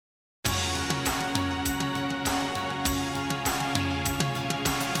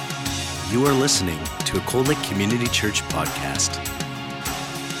You are listening to a Cold Lake Community Church podcast.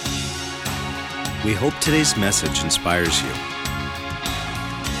 We hope today's message inspires you.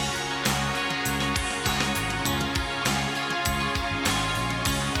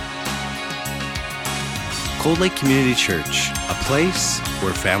 Cold Lake Community Church, a place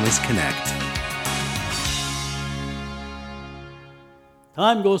where families connect.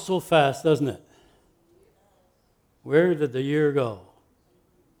 Time goes so fast, doesn't it? Where did the year go?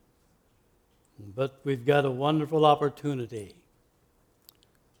 But we've got a wonderful opportunity.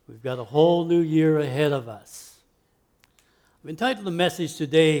 We've got a whole new year ahead of us. I've entitled the message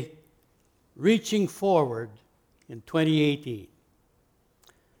today, Reaching Forward in 2018.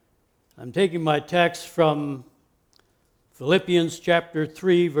 I'm taking my text from Philippians chapter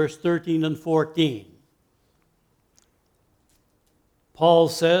 3, verse 13 and 14. Paul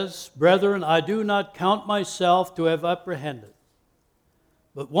says, "Brethren, I do not count myself to have apprehended,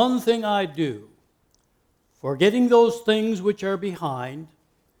 but one thing I do, forgetting those things which are behind,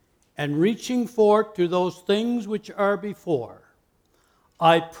 and reaching forth to those things which are before,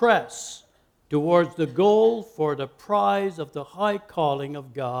 I press towards the goal for the prize of the high calling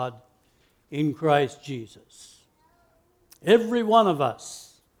of God in Christ Jesus." Every one of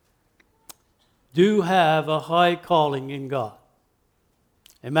us do have a high calling in God.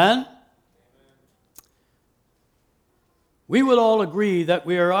 Amen? We would all agree that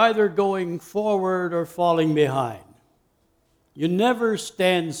we are either going forward or falling behind. You never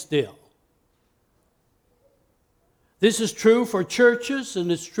stand still. This is true for churches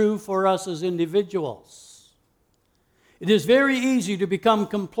and it's true for us as individuals. It is very easy to become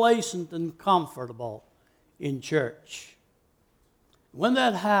complacent and comfortable in church. When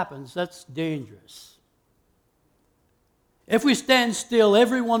that happens, that's dangerous. If we stand still,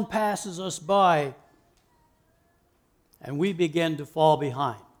 everyone passes us by and we begin to fall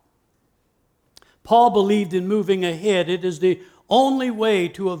behind. Paul believed in moving ahead. It is the only way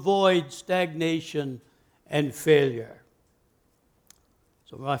to avoid stagnation and failure.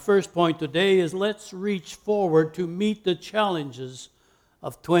 So my first point today is let's reach forward to meet the challenges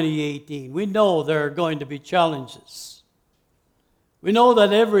of 2018. We know there are going to be challenges. We know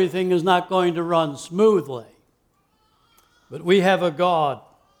that everything is not going to run smoothly. But we have a God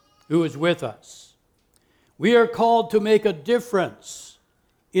who is with us. We are called to make a difference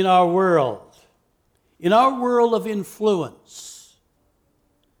in our world of influence.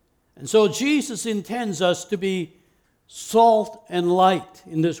 And so Jesus intends us to be salt and light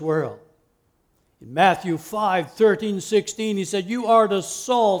in this world. In Matthew 5, 13, 16, he said, "You are the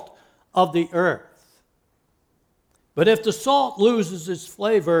salt of the earth." But if the salt loses its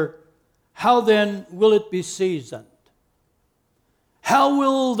flavor, how then will it be seasoned? How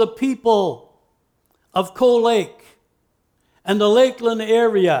will the people of Cold Lake and the Lakeland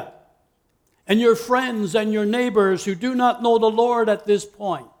area and your friends and your neighbors who do not know the Lord at this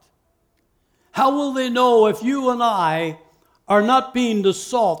point, how will they know if you and I are not being the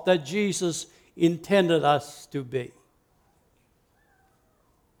salt that Jesus intended us to be?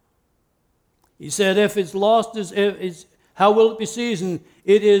 He said, if it's lost, how will it be seasoned?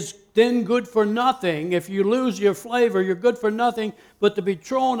 It is then good for nothing. If you lose your flavor, you're good for nothing but to be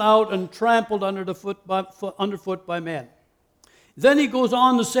thrown out and trampled underfoot by men. Then he goes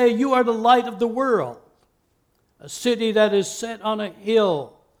on to say, you are the light of the world. A city that is set on a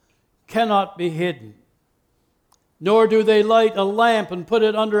hill cannot be hidden. Nor do they light a lamp and put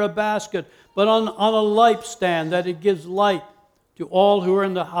it under a basket, but on a lampstand that it gives light to all who are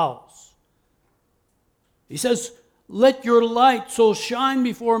in the house. He says, let your light so shine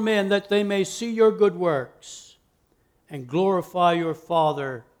before men that they may see your good works and glorify your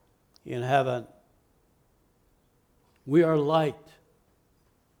Father in heaven. We are light.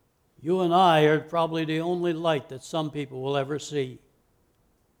 You and I are probably the only light that some people will ever see.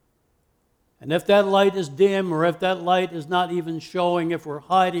 And if that light is dim, or if that light is not even showing, if we're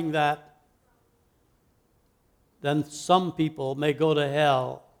hiding that, then some people may go to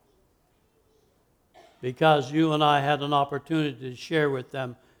hell because you and I had an opportunity to share with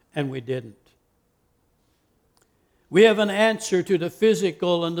them, and we didn't. We have an answer to the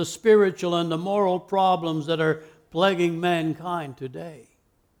physical and the spiritual and the moral problems that are plaguing mankind today.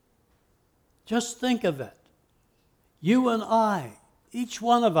 Just think of it. You and I, each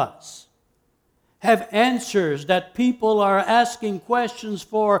one of us, have answers that people are asking questions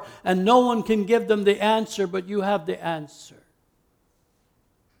for, and no one can give them the answer, but you have the answer.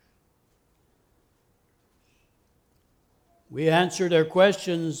 We answer their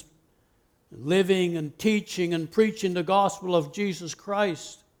questions living and teaching and preaching the gospel of Jesus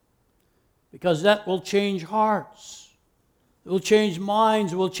Christ, because that will change hearts. It will change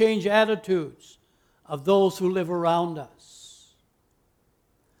minds. It will change attitudes of those who live around us.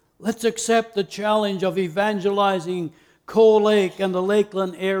 Let's accept the challenge of evangelizing Coal Lake and the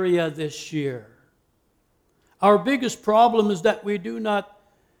Lakeland area this year. Our biggest problem is that we do not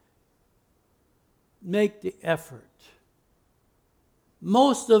make the effort.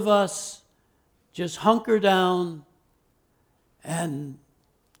 Most of us just hunker down and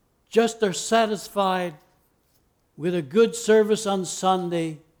just are satisfied with a good service on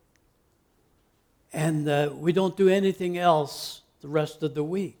Sunday, and we don't do anything else the rest of the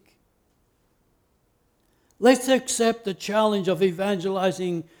week. Let's accept the challenge of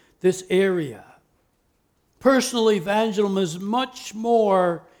evangelizing this area. Personal evangelism is much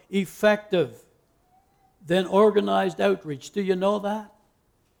more effective than organized outreach. Do you know that?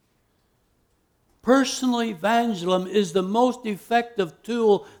 Personal evangelism is the most effective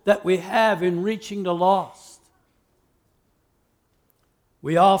tool that we have in reaching the lost.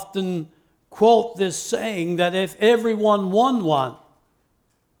 We often quote this saying that if everyone won one,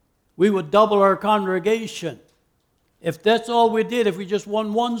 we would double our congregation. If that's all we did, if we just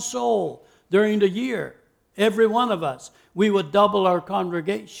won one soul during the year, every one of us, we would double our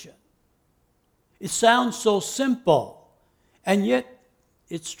congregation. It sounds so simple, and yet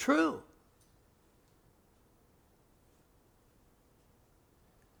it's true.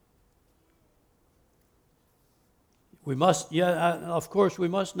 We must, of course, we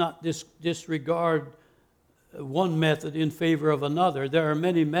must not disregard one method in favor of another. There are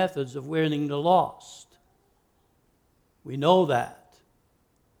many methods of winning the lost. We know that.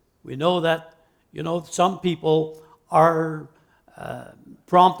 We know that, some people are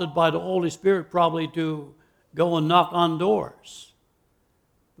prompted by the Holy Spirit probably to go and knock on doors.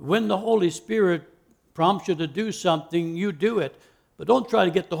 When the Holy Spirit prompts you to do something, you do it. But don't try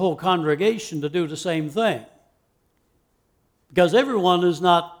to get the whole congregation to do the same thing. Because everyone is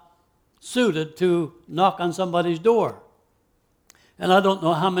not suited to knock on somebody's door. And I don't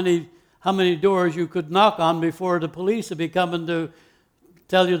know how many doors you could knock on before the police would be coming to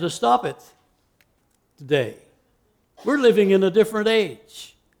tell you to stop it today. We're living in a different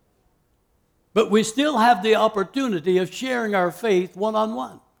age. But we still have the opportunity of sharing our faith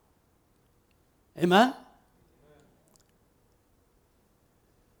one-on-one. Amen?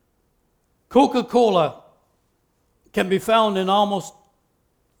 Coca-Cola can be found in almost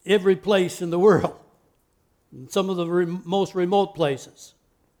every place in the world, in some of the most remote places.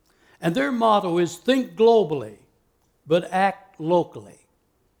 And their motto is think globally, but act locally.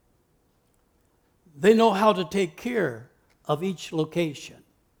 They know how to take care of each location.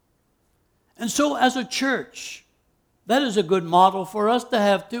 And so as a church, that is a good model for us to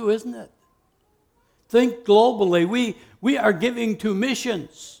have too, isn't it? Think globally. We are giving to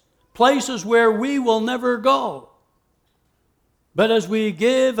missions, places where we will never go. But as we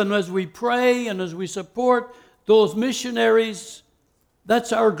give and as we pray and as we support those missionaries,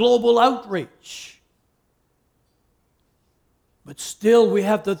 that's our global outreach. But still we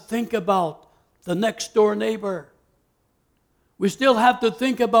have to think about the next door neighbor. We still have to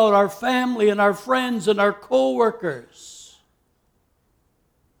think about our family and our friends and our co-workers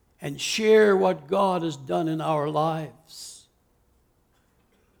and share what God has done in our lives.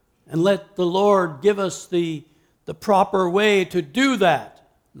 And let the Lord give us the proper way to do that,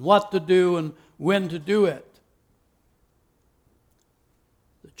 and what to do and when to do it.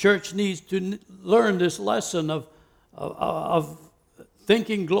 The church needs to learn this lesson of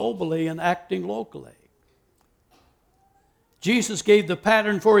thinking globally and acting locally. Jesus gave the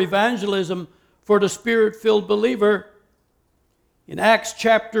pattern for evangelism for the Spirit-filled believer. In Acts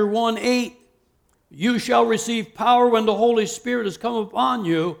chapter 1:8, you shall receive power when the Holy Spirit has come upon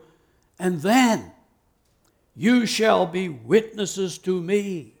you, and then you shall be witnesses to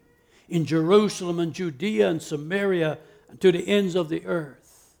me in Jerusalem and Judea and Samaria and to the ends of the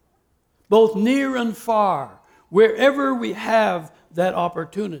earth. Both near and far, wherever we have that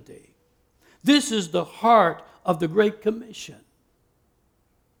opportunity. This is the heart of the Great Commission.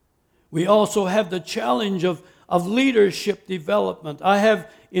 We also have the challenge of leadership development. I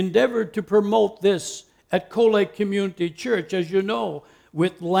have endeavored to promote this at Coal Lake Community Church, as you know,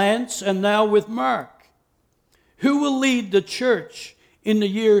 with Lance and now with Mark. Who will lead the church in the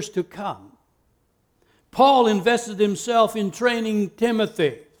years to come? Paul invested himself in training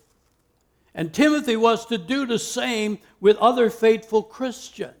Timothy. And Timothy was to do the same with other faithful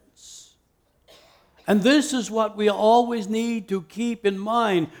Christians. And this is what we always need to keep in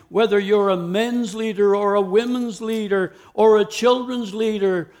mind, whether you're a men's leader or a women's leader or a children's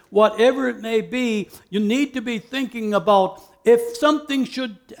leader, whatever it may be, you need to be thinking about if something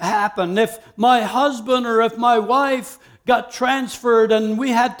should happen, if my husband or if my wife got transferred and we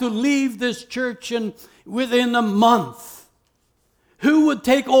had to leave this church within a month, who would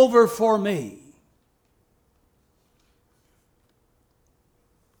take over for me?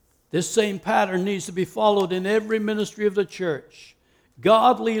 This same pattern needs to be followed in every ministry of the church.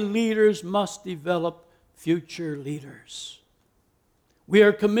 Godly leaders must develop future leaders. We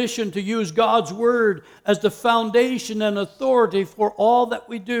are commissioned to use God's Word as the foundation and authority for all that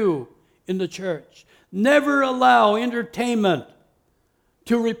we do in the church. Never allow entertainment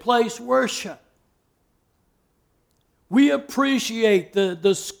to replace worship. We appreciate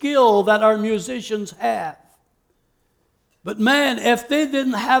the skill that our musicians have. But man, if they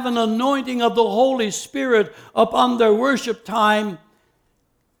didn't have an anointing of the Holy Spirit upon their worship time,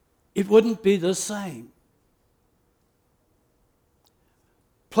 it wouldn't be the same.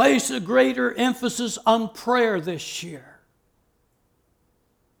 Place a greater emphasis on prayer this year.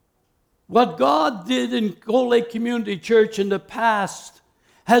 What God did in Cold Lake Community Church in the past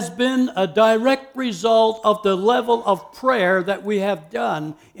has been a direct result of the level of prayer that we have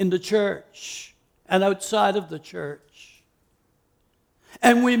done in the church and outside of the church.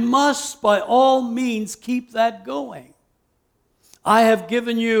 And we must, by all means, keep that going. I have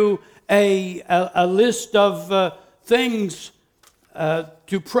given you a list of things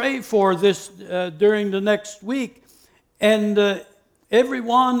to pray for this during the next week. And every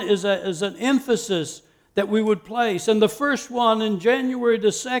one is an emphasis that we would place. And the first one, in January the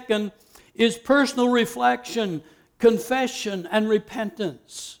 2nd, is personal reflection, confession, and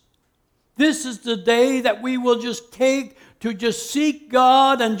repentance. This is the day that we will just take to just seek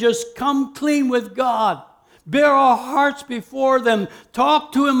God and just come clean with God. Bear our hearts before them.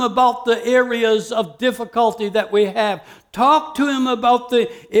 Talk to Him about the areas of difficulty that we have. Talk to Him about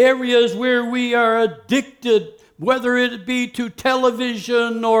the areas where we are addicted, whether it be to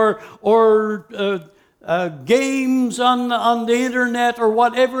television or games on the internet or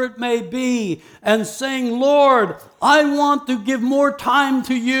whatever it may be, and saying, Lord, I want to give more time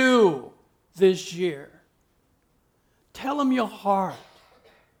to You this year. Tell Him your heart.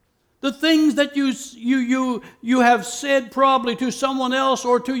 The things that you have said probably to someone else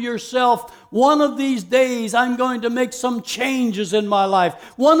or to yourself. One of these days I'm going to make some changes in my life.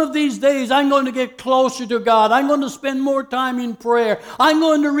 One of these days I'm going to get closer to God. I'm going to spend more time in prayer. I'm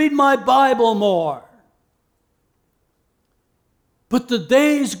going to read my Bible more. But the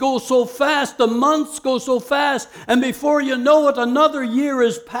days go so fast, the months go so fast, and before you know it, another year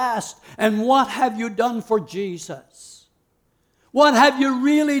is passed. And what have you done for Jesus? What have you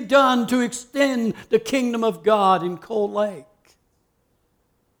really done to extend the kingdom of God in Cold Lake?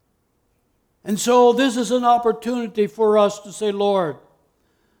 And so this is an opportunity for us to say, Lord,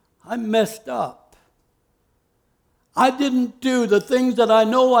 I messed up. I didn't do the things that I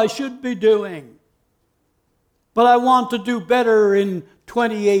know I should be doing. But I want to do better in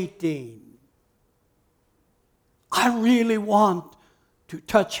 2018. I really want to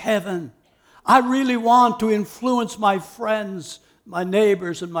touch heaven. I really want to influence my friends, my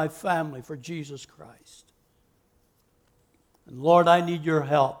neighbors, and my family for Jesus Christ. And Lord, I need Your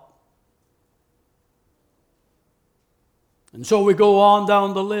help. And so we go on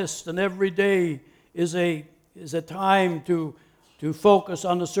down the list, and every day is a time to focus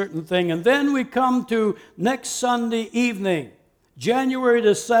on a certain thing. And then we come to next Sunday evening, January the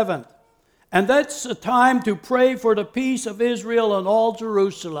 7th. And that's a time to pray for the peace of Israel and all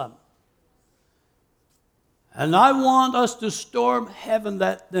Jerusalem. And I want us to storm heaven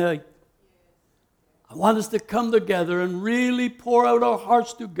that night. I want us to come together and really pour out our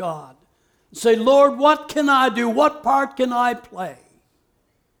hearts to God. And say, Lord, what can I do? What part can I play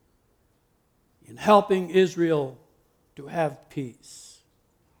in helping Israel to have peace?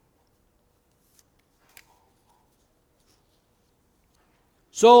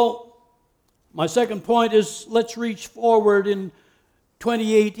 So, my second point is, let's reach forward in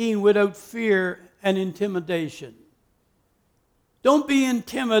 2018 without fear and intimidation. Don't be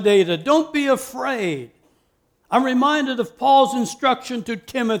intimidated. Don't be afraid. I'm reminded of Paul's instruction to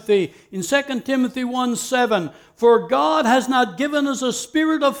Timothy in 2 Timothy 1:7. For God has not given us a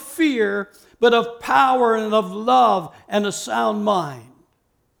spirit of fear, but of power and of love and a sound mind.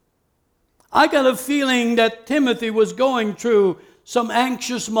 I got a feeling that Timothy was going through some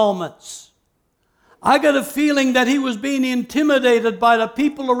anxious moments. I got a feeling that he was being intimidated by the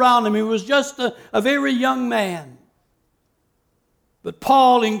people around him. He was just a very young man. But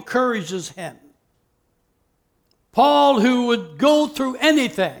Paul encourages him. Paul, who would go through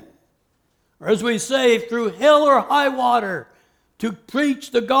anything, or as we say, through hell or high water, to preach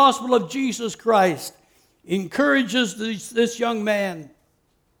the gospel of Jesus Christ, encourages this young man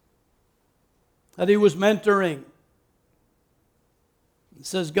that he was mentoring. It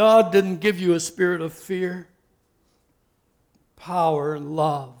says God didn't give you a spirit of fear, power and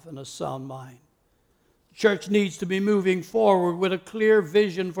love and a sound mind. The church needs to be moving forward with a clear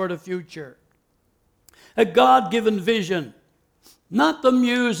vision for the future. A God-given vision, not the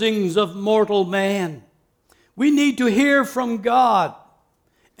musings of mortal man. We need to hear from God.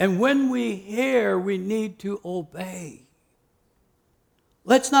 And when we hear, we need to obey.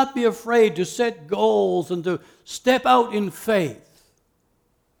 Let's not be afraid to set goals and to step out in faith.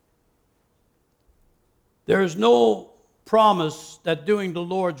 There is no promise that doing the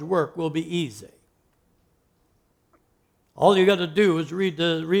Lord's work will be easy. All you got to do is read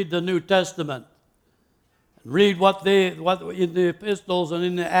the New Testament. Read what in the epistles and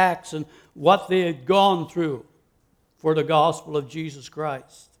in the Acts and what they had gone through for the gospel of Jesus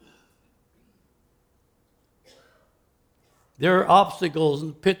Christ. There are obstacles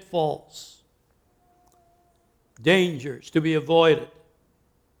and pitfalls, dangers to be avoided.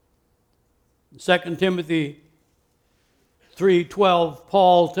 In 2 Timothy 3:12,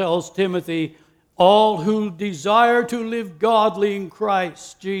 Paul tells Timothy, all who desire to live godly in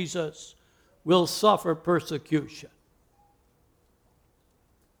Christ Jesus will suffer persecution.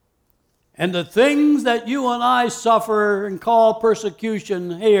 And the things that you and I suffer and call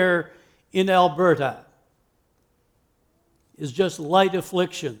persecution here in Alberta is just light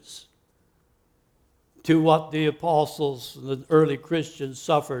afflictions to what the apostles and the early Christians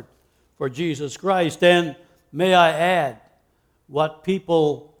suffered for Jesus Christ. And may I add, what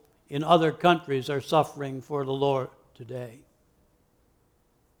people in other countries are suffering for the Lord today.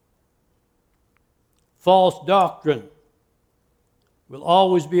 False doctrine will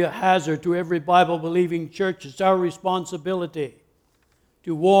always be a hazard to every Bible-believing church. It's our responsibility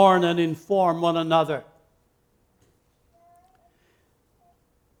to warn and inform one another.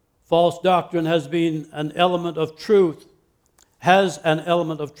 False doctrine has an element of truth,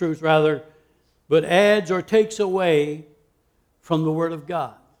 but adds or takes away from the Word of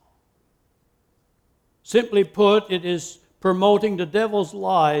God. Simply put, it is promoting the devil's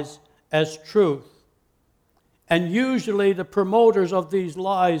lies as truth. And usually the promoters of these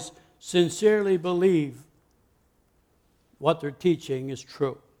lies sincerely believe what they're teaching is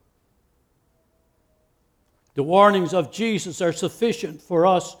true. The warnings of Jesus are sufficient for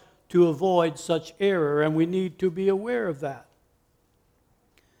us to avoid such error, and we need to be aware of that.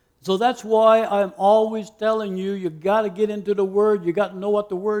 So that's why I'm always telling you, you've got to get into the Word. You've got to know what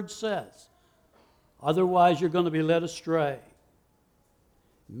the Word says. Otherwise, you're going to be led astray.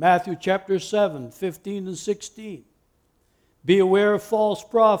 Matthew chapter 7, 15 and 16. Be aware of false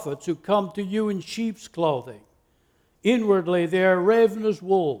prophets who come to you in sheep's clothing. Inwardly, they are ravenous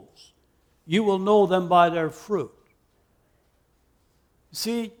wolves. You will know them by their fruit.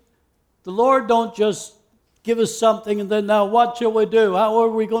 See, the Lord don't just give us something and then, now what shall we do? How are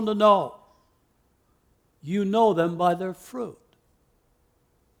we going to know? You know them by their fruit.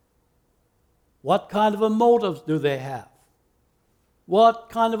 What kind of a motive do they have? What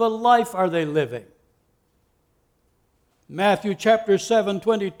kind of a life are they living? Matthew chapter 7,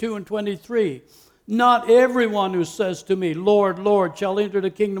 22 and 23. Not everyone who says to me, Lord, Lord, shall enter the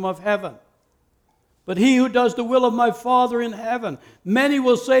kingdom of heaven, but he who does the will of my Father in heaven. Many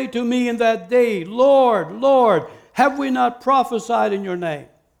will say to me in that day, Lord, Lord, have we not prophesied in your name,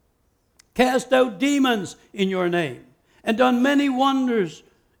 cast out demons in your name, and done many wonders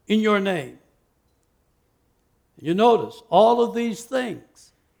in your name? You notice, all of these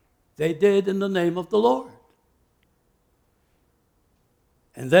things they did in the name of the Lord.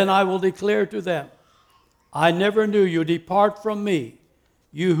 And then I will declare to them, I never knew you. Depart from me,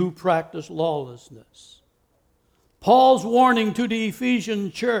 you who practice lawlessness. Paul's warning to the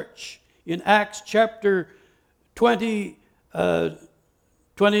Ephesian church in Acts chapter 20,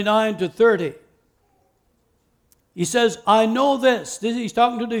 29 to 30. He says, I know this. He's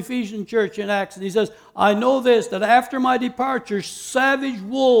talking to the Ephesian church in Acts, and he says, I know this, that after my departure, savage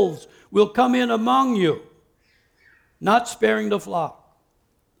wolves will come in among you, not sparing the flock.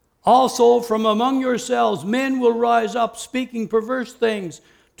 Also, from among yourselves, men will rise up, speaking perverse things,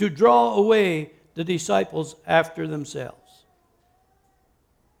 to draw away the disciples after themselves.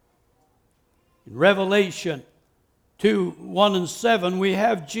 In Revelation 2, 1 and 7, we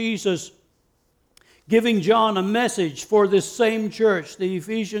have Jesus giving John a message for this same church, the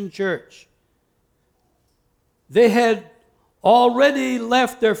Ephesian church. They had already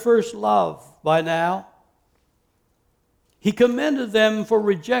left their first love by now. He commended them for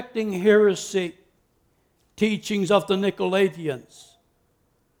rejecting heresy, teachings of the Nicolaitans.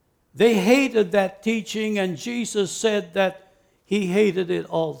 They hated that teaching, and Jesus said that he hated it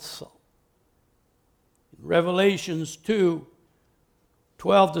also. In Revelations 2,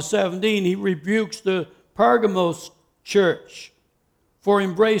 12 to 17, he rebukes the Pergamos church for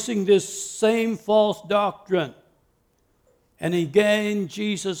embracing this same false doctrine. And again,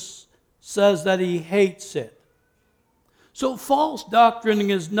 Jesus says that he hates it. So false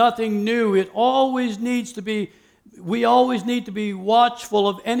doctrine is nothing new. We always need to be watchful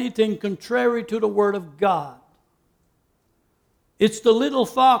of anything contrary to the Word of God. It's the little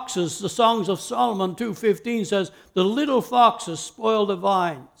foxes. The Songs of Solomon 2:15 says, the little foxes spoil the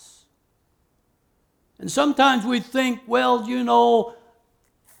vines. And sometimes we think, well,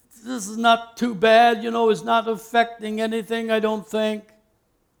 this is not too bad, it's not affecting anything, I don't think.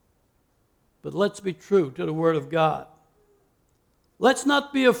 But let's be true to the Word of God. Let's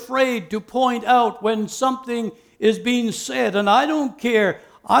not be afraid to point out when something is being said. And I don't care.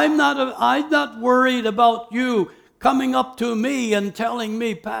 I'm not worried about you coming up to me and telling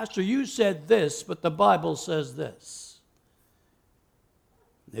me, Pastor, you said this, but the Bible says this.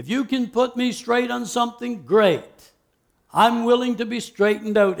 If you can put me straight on something, great. I'm willing to be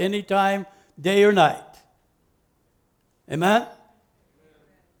straightened out anytime, day or night. Amen?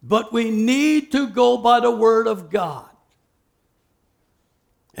 But we need to go by the Word of God.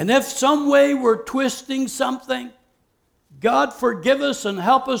 And if some way we're twisting something, God forgive us and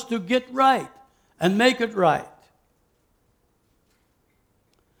help us to get right and make it right.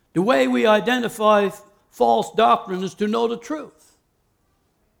 The way we identify false doctrine is to know the truth.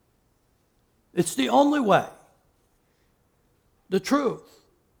 It's the only way. The truth.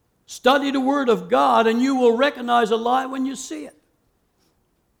 Study the Word of God and you will recognize a lie when you see it.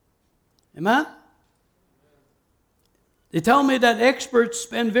 Amen? They tell me that experts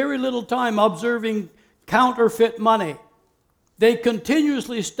spend very little time observing counterfeit money. They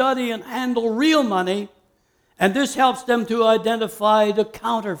continuously study and handle real money, and this helps them to identify the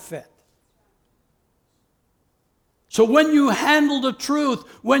counterfeit. So when you handle the truth,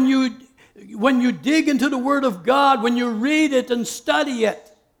 when you dig into the Word of God, when you read it and study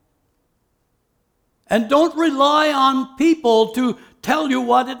it, and don't rely on people to tell you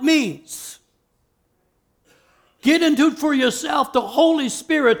what it means. Get into it for yourself. The Holy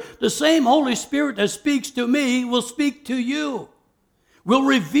Spirit, the same Holy Spirit that speaks to me, will speak to you, will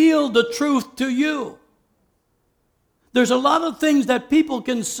reveal the truth to you. There's a lot of things that people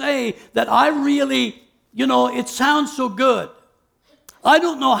can say that I really, it sounds so good. I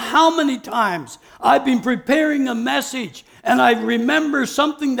don't know how many times I've been preparing a message and I remember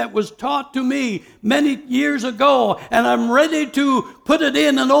something that was taught to me many years ago and I'm ready to put it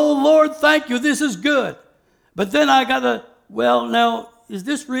in and, oh Lord, thank you, this is good. But then I now, is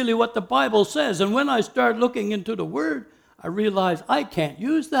this really what the Bible says? And when I start looking into the Word, I realize I can't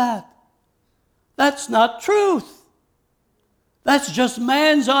use that. That's not truth. That's just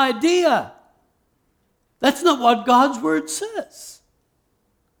man's idea. That's not what God's Word says.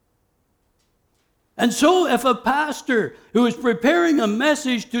 And so if a pastor who is preparing a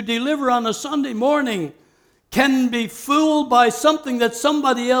message to deliver on a Sunday morning can be fooled by something that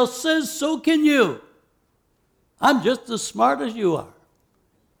somebody else says, so can you. I'm just as smart as you are.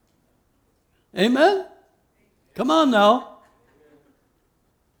 Amen? Come on now.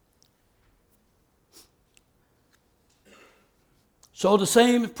 So the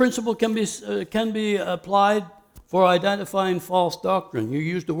same principle can be applied for identifying false doctrine. You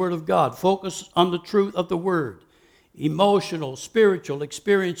use the Word of God. Focus on the truth of the Word. Emotional, spiritual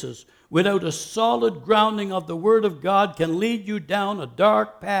experiences without a solid grounding of the Word of God can lead you down a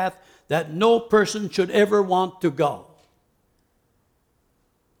dark path that no person should ever want to go.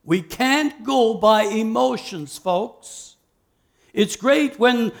 We can't go by emotions, folks. It's great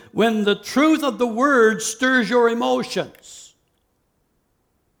when the truth of the Word stirs your emotions.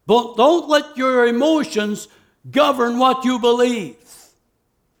 But don't let your emotions govern what you believe.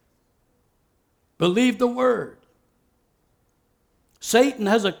 Believe the Word. Satan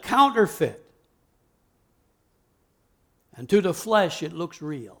has a counterfeit. And to the flesh, it looks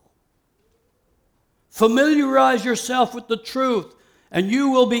real. Familiarize yourself with the truth, and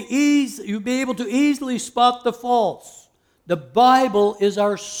you'll be able to easily spot the false. The Bible is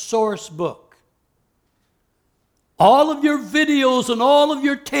our source book. All of your videos and all of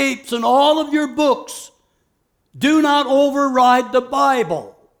your tapes and all of your books do not override the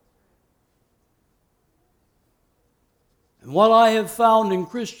Bible. And what I have found in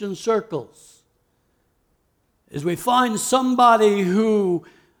Christian circles is we find somebody who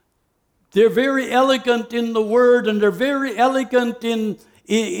they're very elegant in the Word and they're very elegant in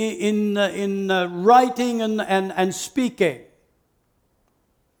writing and speaking.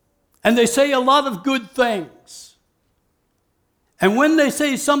 And they say a lot of good things. And when they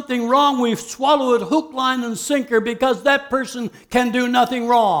say something wrong, we swallow it hook, line, and sinker because that person can do nothing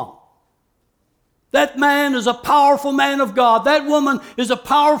wrong. That man is a powerful man of God. That woman is a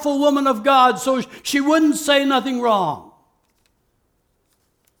powerful woman of God, so she wouldn't say nothing wrong.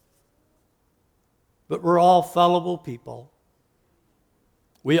 But we're all fallible people.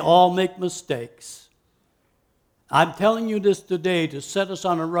 We all make mistakes. I'm telling you this today to set us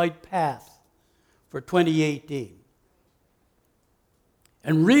on a right path for 2018.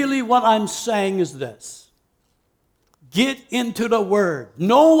 And really what I'm saying is this. Get into the Word.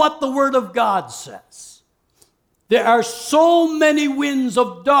 Know what the Word of God says. There are so many winds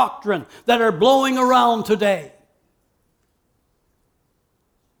of doctrine that are blowing around today.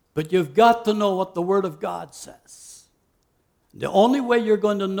 But you've got to know what the Word of God says. The only way you're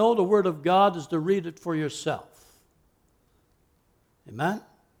going to know the Word of God is to read it for yourself. Amen?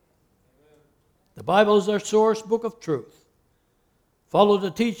 The Bible is our source book of truth. Follow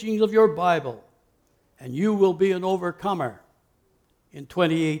the teachings of your Bible, and you will be an overcomer in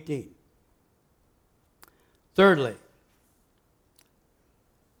 2018. Thirdly,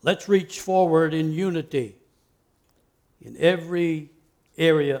 let's reach forward in unity in every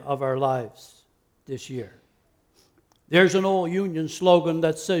area of our lives this year. There's an old Union slogan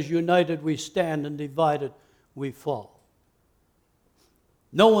that says, "United we stand and divided we fall."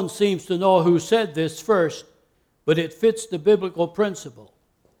 No one seems to know who said this first, but it fits the biblical principle.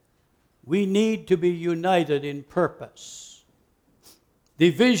 We need to be united in purpose.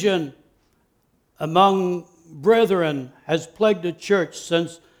 Division among brethren has plagued the church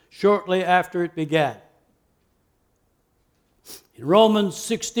since shortly after it began. In Romans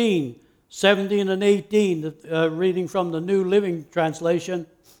 16, 17 and 18, reading from the New Living Translation,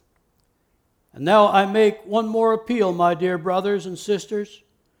 "And now I make one more appeal, my dear brothers and sisters.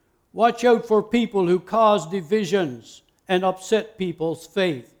 Watch out for people who cause divisions and upset people's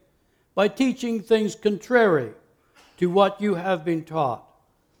faith by teaching things contrary to what you have been taught.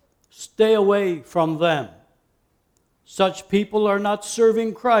 Stay away from them. Such people are not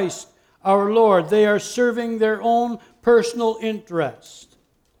serving Christ, our Lord. They are serving their own personal interest.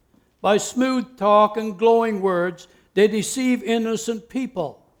 By smooth talk and glowing words, they deceive innocent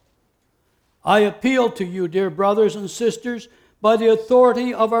people. I appeal to you, dear brothers and sisters, by the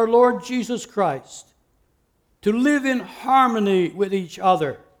authority of our Lord Jesus Christ, to live in harmony with each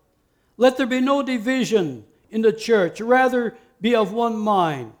other. Let there be no division in the church. Rather, be of one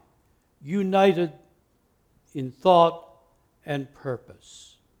mind, united in thought and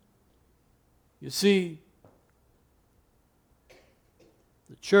purpose." You see,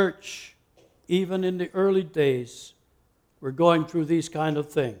 the church, even in the early days, were going through these kind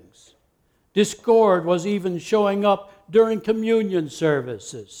of things. Discord was even showing up during communion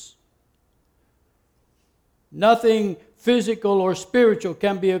services. Nothing physical or spiritual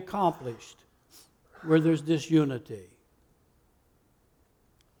can be accomplished where there's disunity.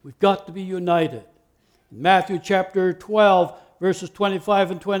 We've got to be united. In Matthew chapter 12, verses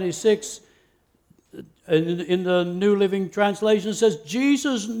 25 and 26, in the New Living Translation, says,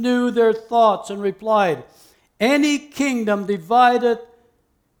 "Jesus knew their thoughts and replied, 'Any kingdom divided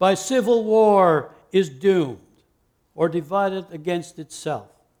by civil war is doomed, or divided against itself.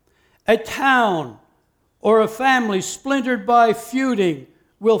 A town or a family splintered by feuding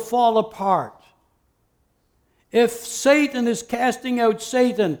will fall apart. If Satan is casting out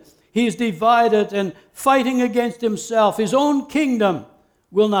Satan, he is divided and fighting against himself. His own kingdom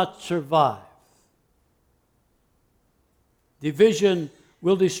will not survive.' Division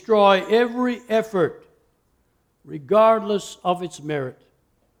will destroy every effort, regardless of its merit.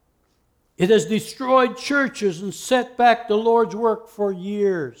 It has destroyed churches and set back the Lord's work for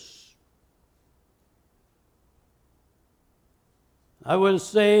years." I would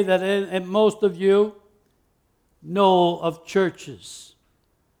say that most of you know of churches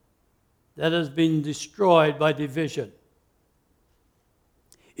that has been destroyed by division.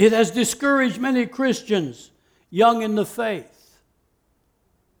 It has discouraged many Christians young in the faith.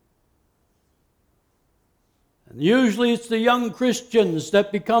 And usually it's the young Christians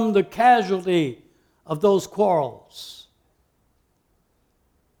that become the casualty of those quarrels.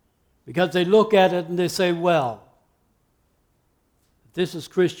 Because they look at it and they say, well, if this is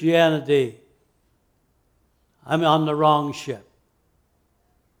Christianity, I'm on the wrong ship.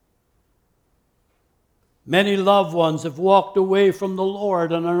 Many loved ones have walked away from the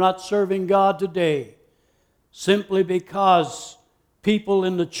Lord and are not serving God today simply because people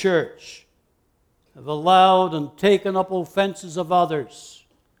in the church have allowed and taken up offenses of others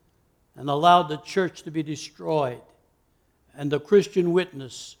and allowed the church to be destroyed and the Christian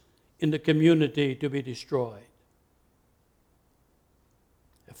witness in the community to be destroyed.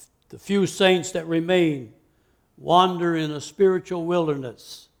 The few saints that remain wander in a spiritual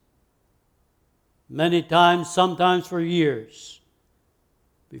wilderness, many times, sometimes for years,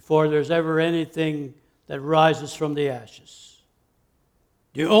 before there's ever anything that rises from the ashes.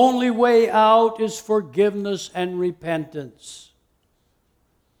 The only way out is forgiveness and repentance.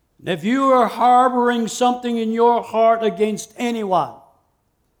 And if you are harboring something in your heart against anyone,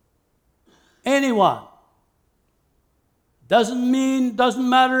 doesn't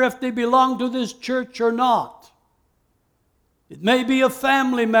matter if they belong to this church or not. It may be a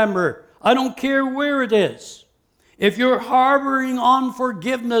family member. I don't care where it is. If you're harboring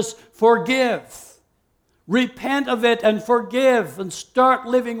unforgiveness, forgive. Repent of it and forgive and start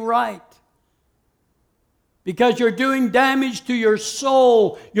living right. Because you're doing damage to your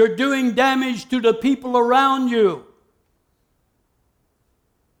soul. You're doing damage to the people around you.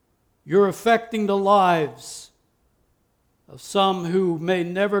 You're affecting the lives of some who may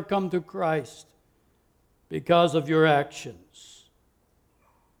never come to Christ because of your actions.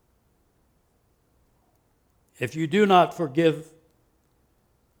 If you do not forgive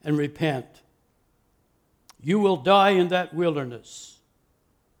and repent, you will die in that wilderness.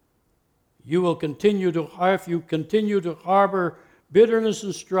 You will continue to, if you continue to harbor bitterness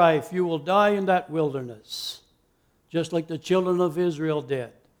and strife, you will die in that wilderness, just like the children of Israel did.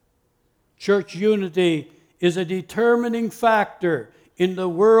 Church unity is a determining factor in the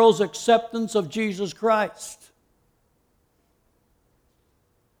world's acceptance of Jesus Christ.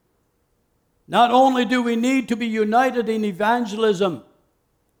 Not only do we need to be united in evangelism,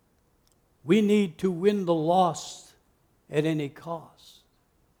 we need to win the lost at any cost.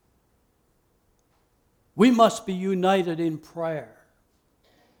 We must be united in prayer.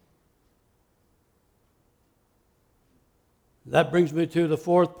 That brings me to the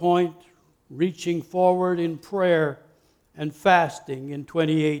fourth point, reaching forward in prayer and fasting in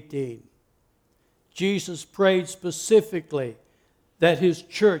 2018. Jesus prayed specifically that his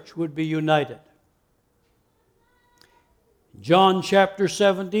church would be united. John chapter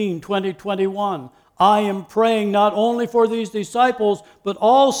 17, 20-21. I am praying not only for these disciples, but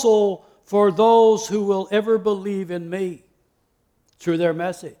also for those who will ever believe in me through their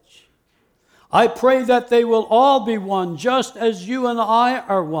message. I pray that they will all be one, just as you and I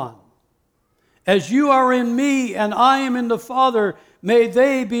are one. As you are in me and I am in the Father, may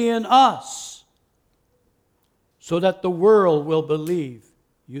they be in us, so that the world will believe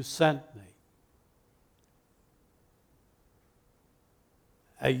you sent me.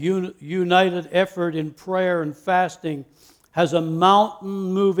 A united effort in prayer and fasting has a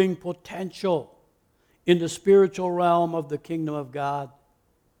mountain-moving potential in the spiritual realm of the kingdom of God.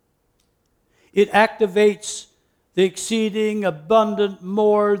 It activates the exceeding abundant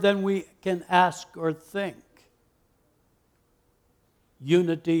more than we can ask or think.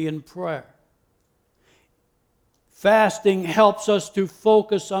 Unity in prayer. Fasting helps us to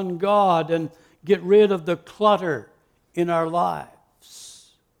focus on God and get rid of the clutter in our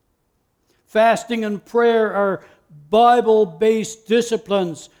lives. Fasting and prayer are Bible-based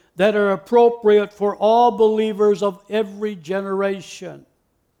disciplines that are appropriate for all believers of every generation.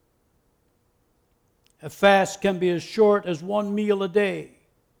 A fast can be as short as one meal a day,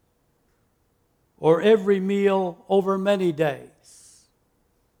 or every meal over many days.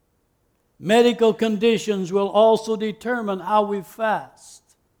 Medical conditions will also determine how we fast.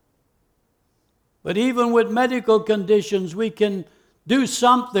 But even with medical conditions, we can do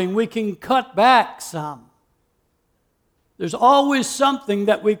something. We can cut back some. There's always something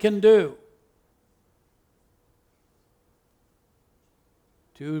that we can do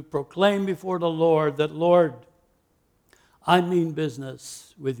to proclaim before the Lord that, Lord, I mean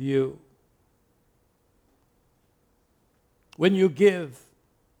business with you. When you give,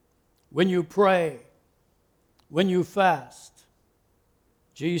 when you pray, when you fast,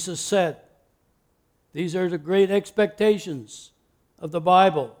 Jesus said, these are the great expectations of the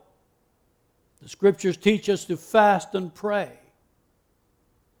Bible. The Scriptures teach us to fast and pray.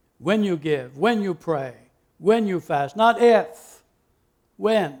 When you give, when you pray, when you fast. Not if,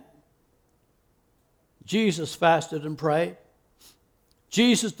 when. Jesus fasted and prayed.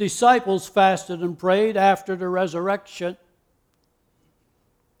 Jesus' disciples fasted and prayed after the resurrection.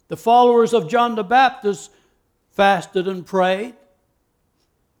 The followers of John the Baptist fasted and prayed.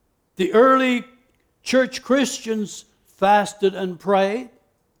 The early church Christians fasted and prayed.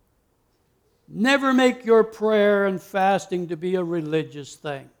 Never make your prayer and fasting to be a religious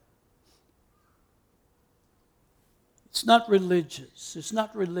thing. It's not religious. It's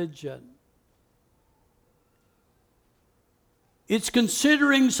not religion. It's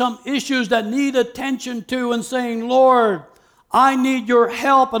considering some issues that need attention to and saying, Lord, I need your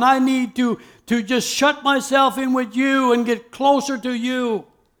help, and I need to just shut myself in with you and get closer to you.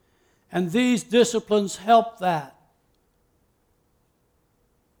 And these disciplines help that.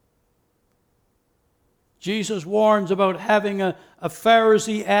 Jesus warns about having a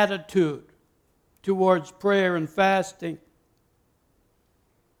Pharisee attitude towards prayer and fasting.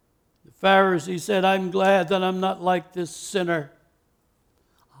 The Pharisee said, I'm glad that I'm not like this sinner.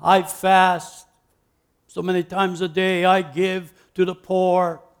 I fast so many times a day. I give to the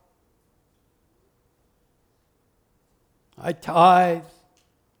poor. I tithe.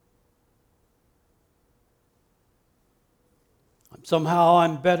 Somehow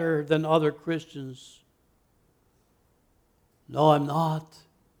I'm better than other Christians. No, I'm not.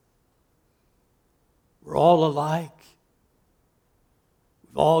 We're all alike.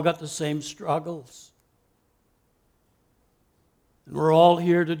 We've all got the same struggles. And we're all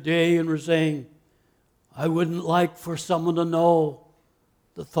here today and we're saying, I wouldn't like for someone to know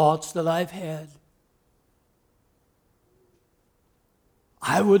the thoughts that I've had.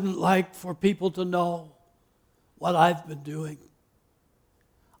 I wouldn't like for people to know what I've been doing.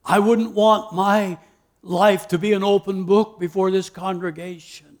 I wouldn't want my life to be an open book before this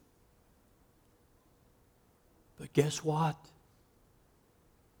congregation. But guess what?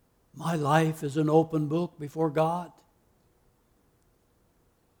 My life is an open book before God.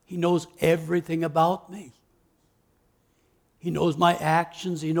 He knows everything about me. He knows my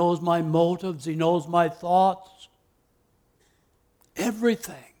actions. He knows my motives. He knows my thoughts.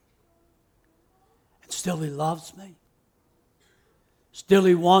 Everything. And still He loves me. Still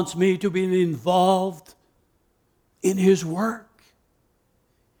He wants me to be involved in His work.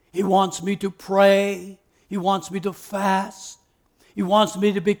 He wants me to pray. He wants me to fast. He wants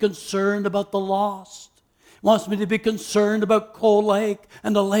me to be concerned about the lost. He wants me to be concerned about Cold Lake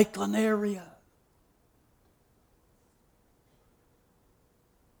and the Lakeland area.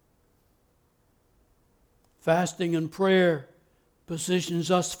 Fasting and prayer positions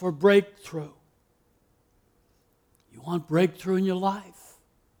us for breakthrough. You want breakthrough in your life.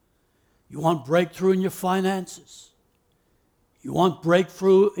 You want breakthrough in your finances. You want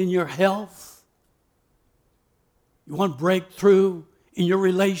breakthrough in your health. You want breakthrough in your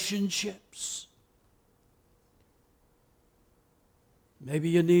relationships. Maybe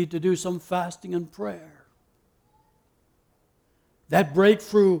you need to do some fasting and prayer. That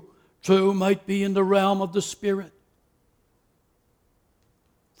breakthrough might be in the realm of the Spirit.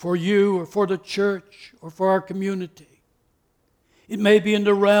 For you or for the church or for our community. It may be in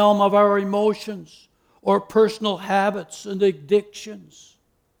the realm of our emotions or personal habits and addictions.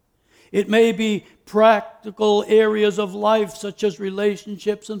 It may be practical areas of life such as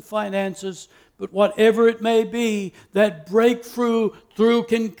relationships and finances, but whatever it may be, that breakthrough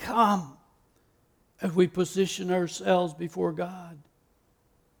can come as we position ourselves before God.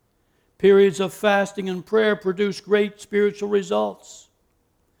 Periods of fasting and prayer produce great spiritual results.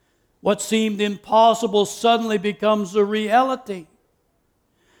 What seemed impossible suddenly becomes a reality.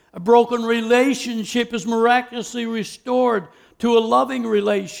 A broken relationship is miraculously restored to a loving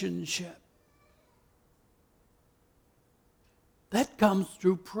relationship. That comes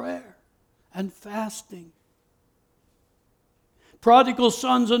through prayer and fasting. Prodigal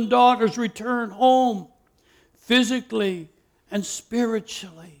sons and daughters return home physically and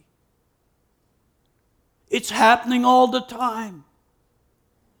spiritually. It's happening all the time.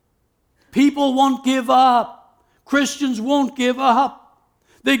 People won't give up. Christians won't give up.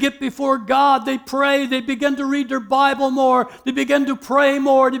 They get before God, they pray, they begin to read their Bible more, they begin to pray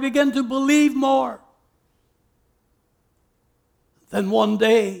more, they begin to believe more. Then one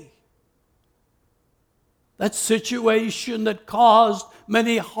day, that situation that caused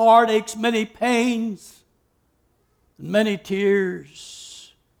many heartaches, many pains, and many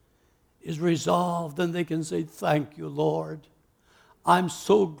tears is resolved, and they can say, thank you, Lord. I'm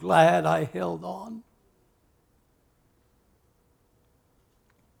so glad I held on.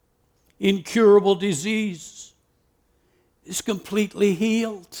 Incurable disease is completely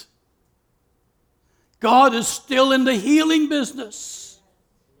healed. God is still in the healing business.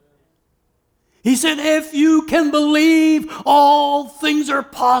 He said, if you can believe, all things are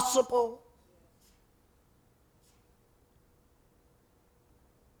possible.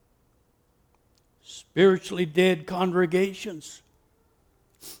 Spiritually dead congregations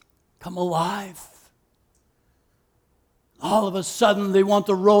come alive. All of a sudden, they want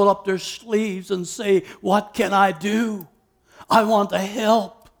to roll up their sleeves and say, what can I do? I want to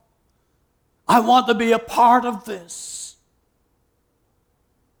help. I want to be a part of this.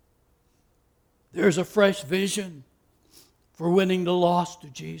 There's a fresh vision for winning the lost to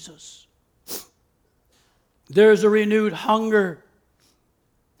Jesus. There's a renewed hunger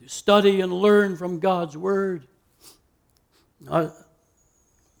to study and learn from God's Word.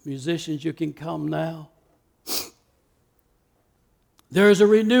 Musicians, you can come now. There's a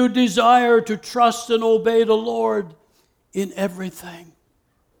renewed desire to trust and obey the Lord in everything.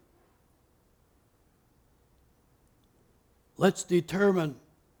 Let's determine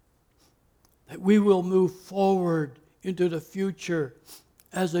that we will move forward into the future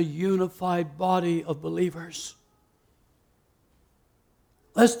as a unified body of believers.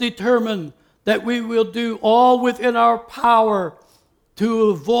 Let's determine that we will do all within our power to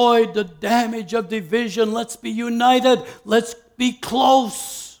avoid the damage of division. Let's be united. Let's be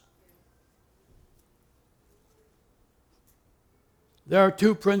close. There are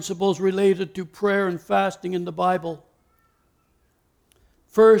two principles related to prayer and fasting in the Bible.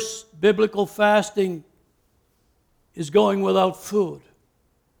 First, biblical fasting is going without food.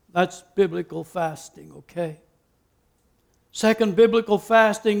 That's biblical fasting, okay? Second, biblical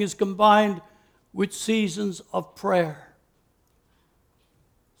fasting is combined with seasons of prayer.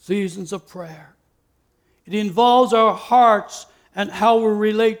 Seasons of prayer. It involves our hearts and how we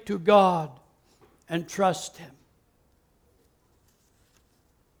relate to God and trust Him.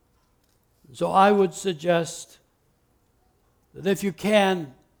 So I would suggest that if you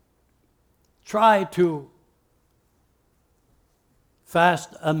can, try to fast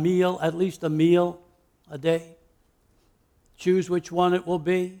a meal, at least a meal a day. Choose which one it will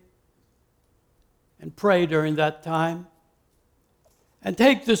be and pray during that time. And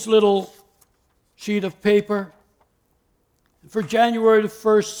take this little sheet of paper. For January the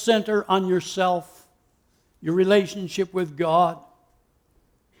 1st, center on yourself, your relationship with God.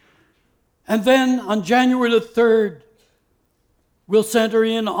 And then on January the 3rd, we'll center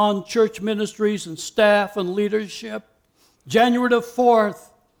in on church ministries and staff and leadership. January the 4th,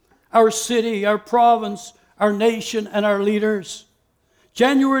 our city, our province, our nation, and our leaders.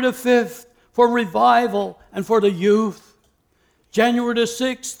 January the 5th, for revival and for the youth. January the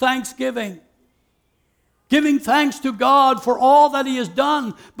 6th, Thanksgiving. Giving thanks to God for all that He has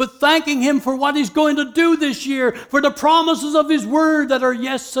done, but thanking Him for what He's going to do this year, for the promises of His Word that are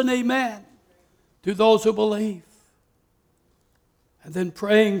yes and amen to those who believe. And then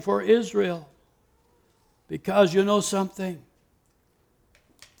praying for Israel, because you know something?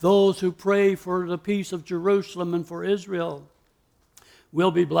 Those who pray for the peace of Jerusalem and for Israel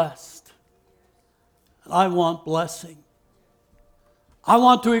will be blessed. And I want blessing. I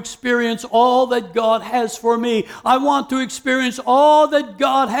want to experience all that God has for me. I want to experience all that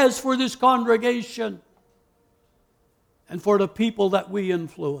God has for this congregation and for the people that we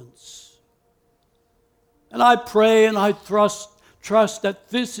influence. And I pray and I trust that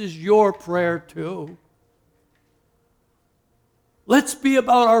this is your prayer too. Let's be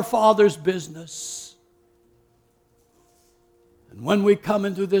about our Father's business. And when we come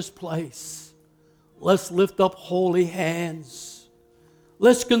into this place, let's lift up holy hands.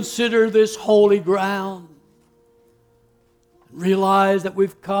 Let's consider this holy ground. Realize that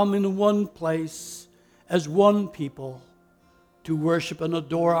we've come in one place as one people to worship and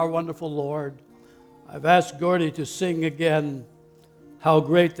adore our wonderful Lord. I've asked Gordy to sing again, How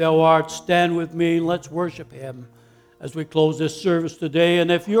Great Thou Art. Stand with me and let's worship Him as we close this service today. And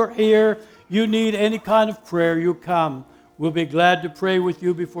if you're here, you need any kind of prayer, you come. We'll be glad to pray with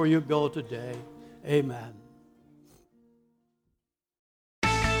you before you go today. Amen.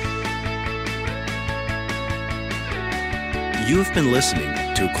 You have been listening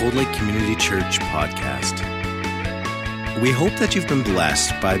to a Cold Lake Community Church podcast. We hope that you've been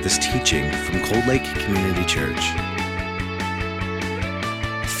blessed by this teaching from Cold Lake Community Church.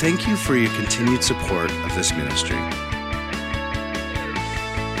 Thank you for your continued support of this ministry.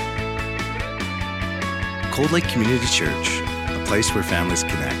 Cold Lake Community Church, a place where families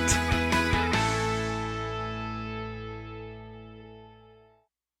connect.